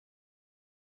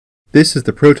This is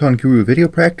the Proton Guru video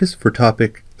practice for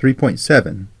topic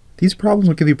 3.7. These problems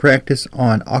will give you practice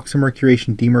on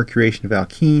oxymercuration-demercuration of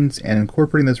alkenes and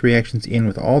incorporating those reactions in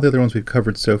with all the other ones we've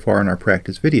covered so far in our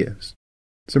practice videos.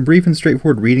 Some brief and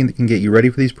straightforward reading that can get you ready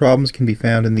for these problems can be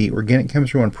found in the Organic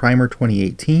Chemistry 1 Primer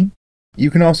 2018.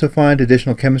 You can also find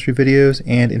additional chemistry videos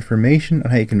and information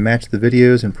on how you can match the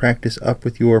videos and practice up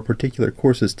with your particular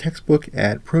course's textbook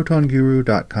at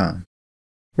protonguru.com.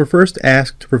 We're first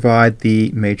asked to provide the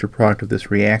major product of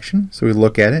this reaction, so we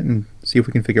look at it and see if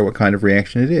we can figure out what kind of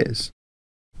reaction it is.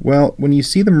 Well, when you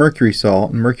see the mercury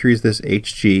salt, and mercury is this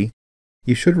Hg,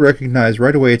 you should recognize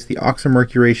right away it's the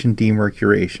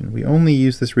oxymercuration-demercuration. We only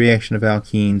use this reaction of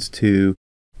alkenes to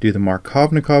do the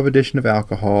Markovnikov addition of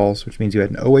alcohols, which means you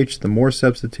add an OH to the more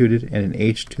substituted and an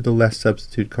H to the less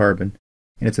substituted carbon,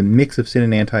 and it's a mix of syn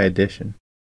and anti-addition.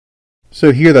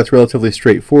 So here that's relatively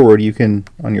straightforward. You can,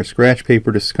 on your scratch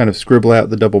paper, just kind of scribble out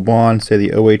the double bond, say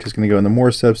the OH is going to go in the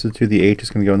more substituted, the H is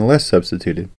going to go in the less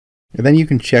substituted. And then you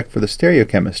can check for the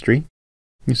stereochemistry.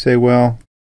 You say, well,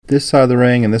 this side of the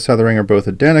ring and this side of the ring are both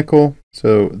identical,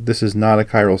 so this is not a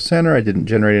chiral center. I didn't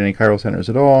generate any chiral centers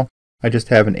at all. I just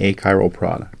have an achiral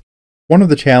product. One of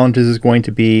the challenges is going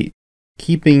to be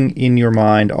keeping in your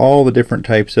mind all the different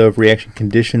types of reaction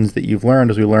conditions that you've learned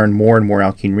as we learn more and more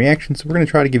alkene reactions. So we're going to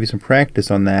try to give you some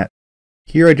practice on that.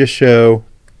 Here I just show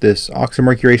this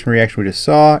oxymercuration reaction we just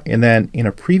saw, and then in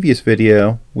a previous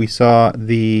video we saw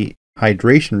the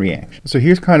hydration reaction. So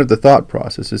here's kind of the thought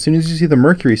process. As soon as you see the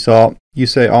mercury salt, you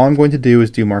say all I'm going to do is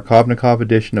do Markovnikov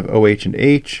addition of OH and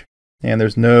H, and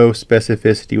there's no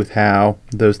specificity with how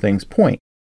those things point.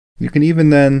 You can even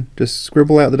then just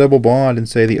scribble out the double bond and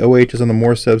say the OH is on the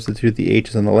more substituted, the H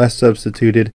is on the less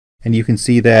substituted, and you can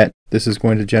see that this is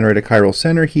going to generate a chiral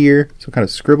center here, so kind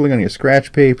of scribbling on your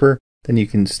scratch paper. Then you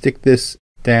can stick this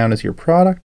down as your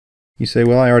product. You say,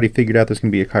 well, I already figured out there's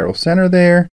going to be a chiral center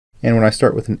there, and when I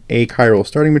start with an achiral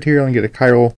starting material and get a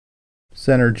chiral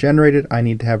center generated, I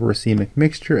need to have a racemic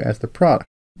mixture as the product.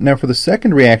 Now for the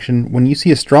second reaction, when you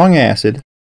see a strong acid,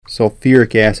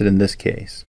 sulfuric acid in this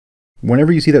case,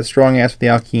 whenever you see that strong acid with the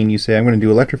alkene, you say, I'm going to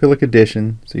do electrophilic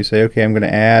addition. So you say, okay, I'm going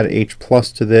to add H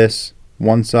plus to this.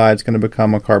 One side's going to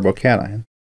become a carbocation.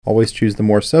 Always choose the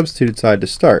more substituted side to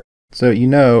start. So you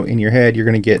know in your head you're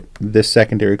going to get this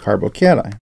secondary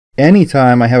carbocation.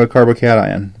 Anytime I have a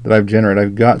carbocation that I've generated,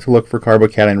 I've got to look for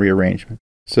carbocation rearrangement.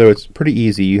 So it's pretty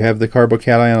easy. You have the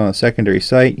carbocation on a secondary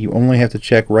site. You only have to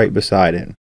check right beside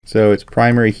it. So it's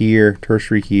primary here,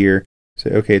 tertiary here. So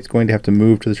okay, it's going to have to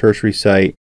move to the tertiary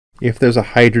site. If there's a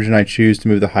hydrogen, I choose to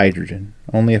move the hydrogen.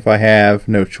 Only if I have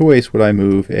no choice would I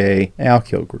move a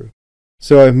alkyl group.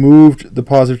 So I've moved the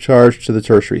positive charge to the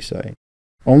tertiary site.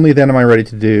 Only then am I ready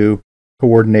to do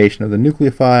coordination of the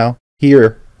nucleophile.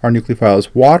 Here, our nucleophile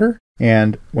is water,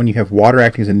 and when you have water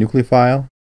acting as a nucleophile,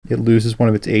 it loses one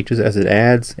of its H's as it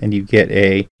adds, and you get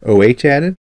a OH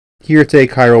added. Here it's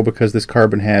achiral because this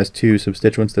carbon has two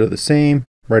substituents that are the same.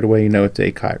 Right away you know it's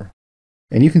achiral.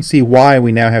 And you can see why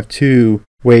we now have two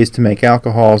ways to make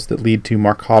alcohols that lead to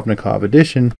Markovnikov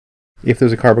addition. If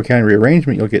there's a carbocation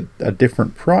rearrangement, you'll get a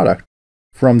different product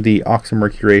from the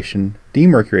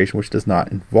oxymercuration-demercuration, which does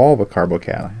not involve a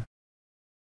carbocation.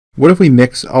 What if we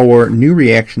mix our new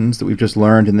reactions that we've just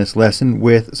learned in this lesson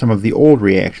with some of the old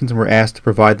reactions, and we're asked to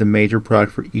provide the major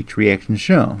product for each reaction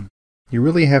shown? You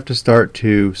really have to start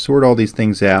to sort all these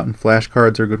things out, and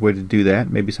flashcards are a good way to do that.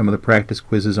 Maybe some of the practice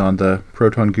quizzes on the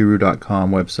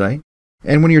protonguru.com website.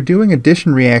 And when you're doing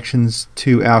addition reactions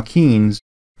to alkenes,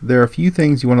 there are a few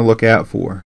things you want to look out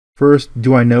for. First,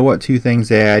 do I know what two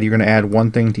things add? You're going to add one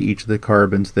thing to each of the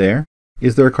carbons there.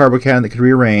 Is there a carbocation that could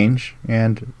rearrange?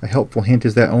 And a helpful hint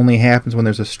is that only happens when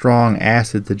there's a strong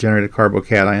acid to generate a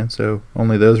carbocation, so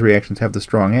only those reactions have the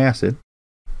strong acid.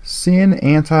 Syn,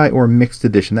 anti, or mixed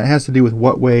addition. That has to do with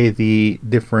what way the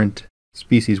different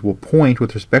species will point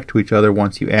with respect to each other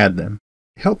once you add them.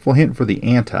 Helpful hint for the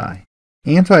anti.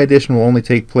 Anti-addition will only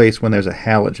take place when there's a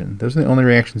halogen. Those are the only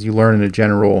reactions you learn in a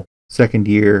general second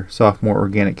year sophomore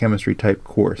organic chemistry type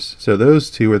course. So those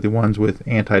two are the ones with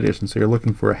anti-addition, so you're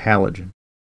looking for a halogen.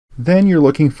 Then you're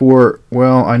looking for,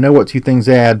 well, I know what two things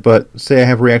add, but say I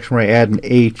have a reaction where I add an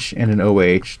H and an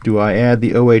OH. Do I add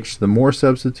the OH to the more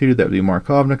substituted, that would be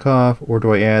Markovnikov, or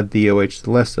do I add the OH to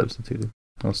the less substituted?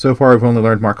 Well, so far we've only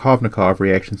learned Markovnikov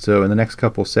reactions, so in the next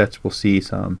couple sets we'll see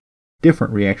some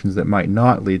different reactions that might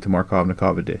not lead to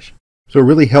Markovnikov addition. So a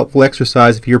really helpful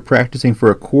exercise if you're practicing for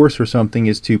a course or something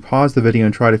is to pause the video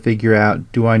and try to figure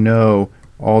out, do I know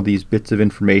all these bits of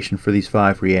information for these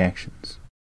 5 reactions?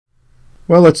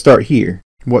 Well, let's start here.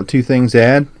 What two things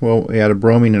add? Well, we add a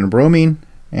bromine and a bromine,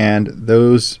 and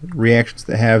those reactions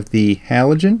that have the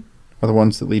halogen are the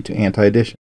ones that lead to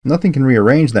anti-addition. Nothing can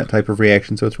rearrange that type of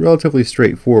reaction, so it's relatively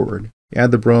straightforward. You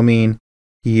add the bromine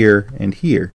here and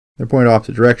here. They're pointed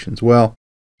opposite directions. Well,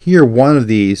 here one of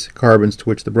these carbons to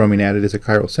which the bromine added is a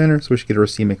chiral center, so we should get a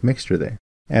racemic mixture there,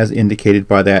 as indicated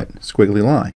by that squiggly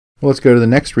line. Well, let's go to the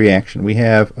next reaction. We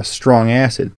have a strong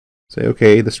acid. Say,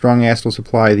 okay, the strong acid will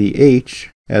supply the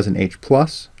H as an H+,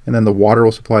 and then the water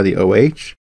will supply the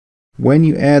OH. When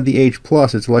you add the H+,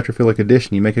 it's electrophilic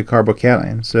addition. You make a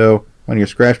carbocation. So on your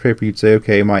scratch paper, you'd say,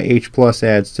 okay, my H+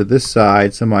 adds to this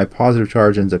side, so my positive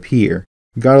charge ends up here.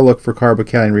 You've got to look for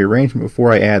carbocation rearrangement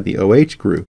before I add the OH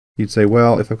group. You'd say,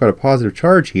 well, if I've got a positive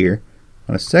charge here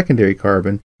on a secondary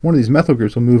carbon, one of these methyl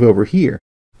groups will move over here,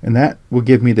 and that will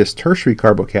give me this tertiary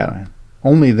carbocation.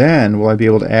 Only then will I be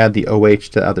able to add the OH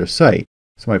to the other site.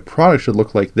 So my product should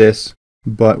look like this,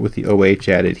 but with the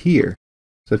OH added here.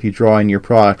 So if you draw in your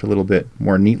product a little bit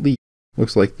more neatly, it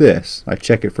looks like this. I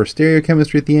check it for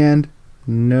stereochemistry at the end.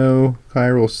 No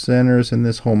chiral centers in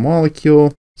this whole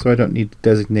molecule, so I don't need to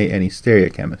designate any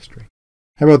stereochemistry.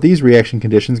 How about these reaction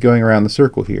conditions going around the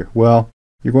circle here? Well,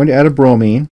 you're going to add a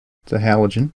bromine. It's a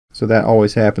halogen, so that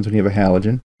always happens when you have a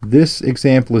halogen. This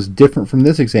example is different from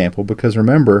this example because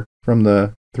remember, from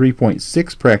the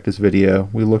 3.6 practice video,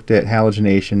 we looked at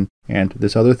halogenation, and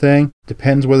this other thing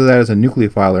depends whether that is a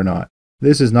nucleophile or not.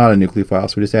 This is not a nucleophile,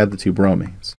 so we just add the two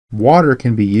bromines. Water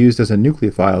can be used as a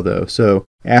nucleophile though, so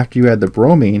after you add the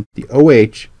bromine, the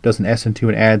OH does an SN2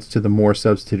 and adds to the more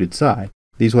substituted side.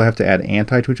 These will have to add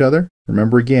anti to each other.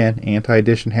 Remember again,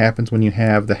 anti-addition happens when you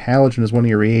have the halogen as one of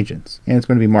your reagents, and it's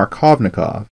going to be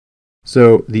Markovnikov.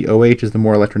 So the OH is the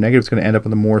more electronegative, it's going to end up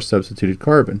on the more substituted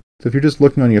carbon. So if you're just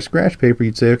looking on your scratch paper,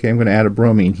 you'd say, okay, I'm going to add a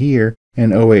bromine here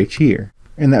and OH here.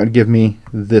 And that would give me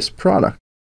this product.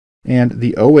 And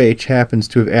the OH happens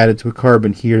to have added to a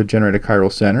carbon here to generate a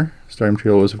chiral center. Starting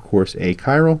material is, of course,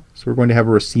 achiral. So we're going to have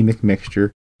a racemic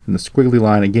mixture. And the squiggly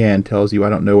line again tells you I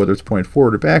don't know whether it's pointed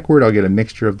forward or backward. I'll get a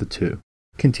mixture of the two.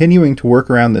 Continuing to work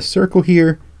around this circle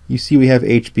here, you see we have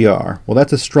HBr. Well,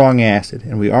 that's a strong acid,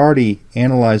 and we already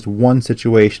analyzed one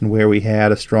situation where we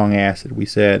had a strong acid. We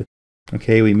said,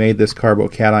 okay, we made this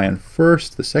carbocation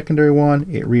first, the secondary one.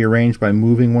 It rearranged by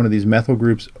moving one of these methyl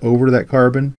groups over to that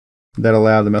carbon. That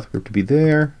allowed the methyl group to be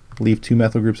there, leave two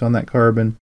methyl groups on that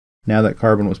carbon. Now that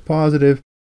carbon was positive.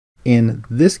 In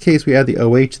this case, we add the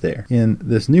OH there. In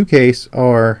this new case,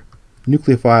 our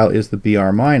nucleophile is the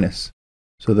Br-,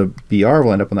 so the Br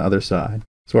will end up on the other side.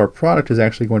 So our product is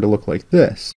actually going to look like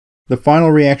this. The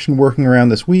final reaction working around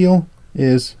this wheel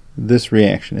is this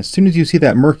reaction. As soon as you see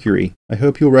that mercury, I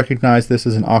hope you'll recognize this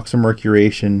as an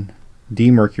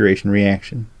oxymercuration-demercuration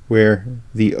reaction, where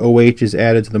the OH is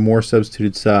added to the more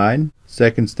substituted side.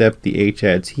 Second step, the H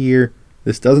adds here.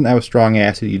 This doesn't have a strong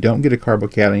acid. You don't get a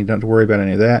carbocation. You don't have to worry about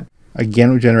any of that.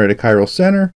 Again, we generate a chiral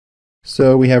center,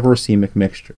 so we have a racemic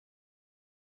mixture.